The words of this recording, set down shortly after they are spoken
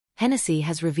Hennessey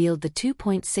has revealed the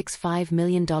 $2.65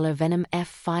 million Venom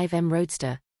F5-M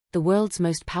Roadster, the world's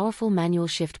most powerful manual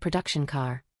shift production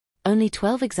car. Only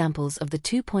 12 examples of the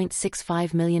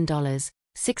 $2.65 million,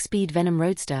 6-speed Venom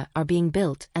Roadster are being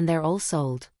built and they're all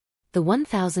sold. The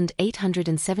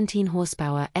 1,817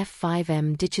 horsepower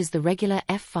F5-M ditches the regular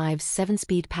F5's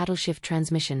 7-speed paddle shift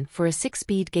transmission for a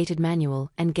 6-speed gated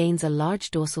manual and gains a large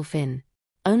dorsal fin.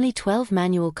 Only 12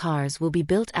 manual cars will be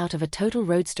built out of a total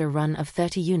Roadster run of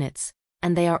 30 units,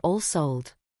 and they are all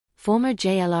sold. Former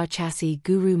JLR chassis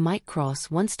guru Mike Cross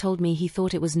once told me he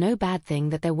thought it was no bad thing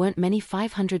that there weren't many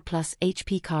 500-plus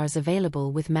HP cars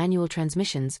available with manual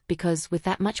transmissions because, with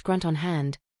that much grunt on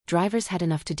hand, drivers had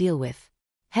enough to deal with.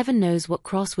 Heaven knows what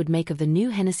Cross would make of the new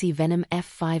Hennessey Venom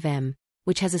F5-M,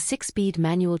 which has a 6-speed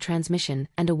manual transmission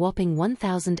and a whopping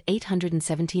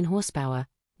 1,817 horsepower,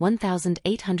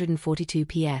 1,842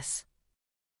 PS.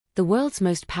 The world's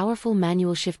most powerful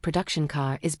manual shift production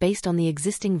car is based on the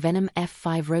existing Venom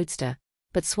F5 Roadster,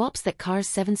 but swaps that car's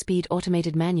 7-speed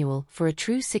automated manual for a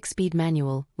true 6-speed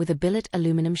manual with a billet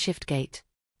aluminum shift gate.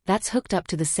 That's hooked up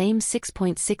to the same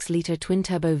 6.6-liter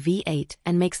twin-turbo V8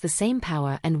 and makes the same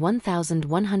power and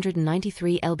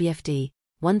 1,193 lb-ft,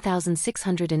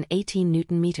 1,618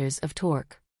 Nm of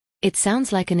torque. It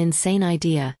sounds like an insane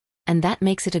idea, and that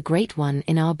makes it a great one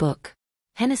in our book.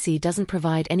 Hennessey doesn't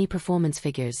provide any performance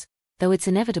figures, though it's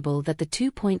inevitable that the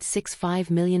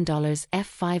 $2.65 million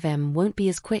F5-M won't be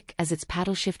as quick as its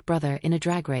paddle shift brother in a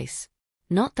drag race.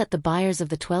 Not that the buyers of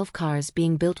the 12 cars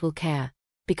being built will care,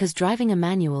 because driving a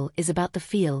manual is about the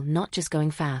feel, not just going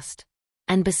fast.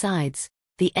 And besides,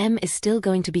 the M is still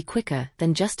going to be quicker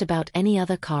than just about any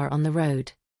other car on the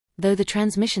road. Though the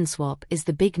transmission swap is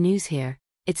the big news here,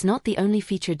 it's not the only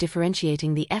feature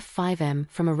differentiating the F5-M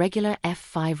from a regular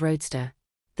F5 Roadster.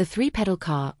 The 3-pedal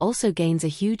car also gains a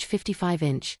huge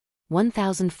 55-inch,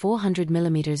 1,400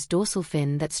 mm dorsal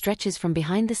fin that stretches from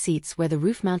behind the seats where the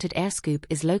roof-mounted air scoop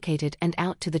is located and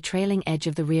out to the trailing edge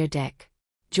of the rear deck.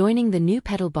 Joining the new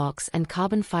pedal box and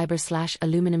carbon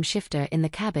fiber/aluminum shifter in the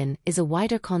cabin is a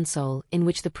wider console in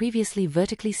which the previously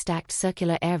vertically stacked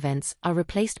circular air vents are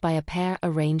replaced by a pair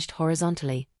arranged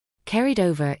horizontally. Carried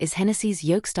over is Hennessey's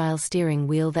yoke-style steering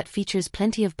wheel that features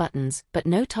plenty of buttons but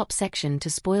no top section to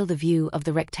spoil the view of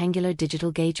the rectangular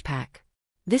digital gauge pack.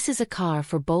 This is a car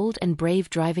for bold and brave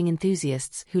driving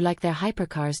enthusiasts who like their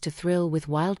hypercars to thrill with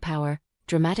wild power,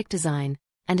 dramatic design,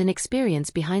 and an experience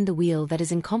behind the wheel that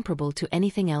is incomparable to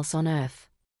anything else on Earth.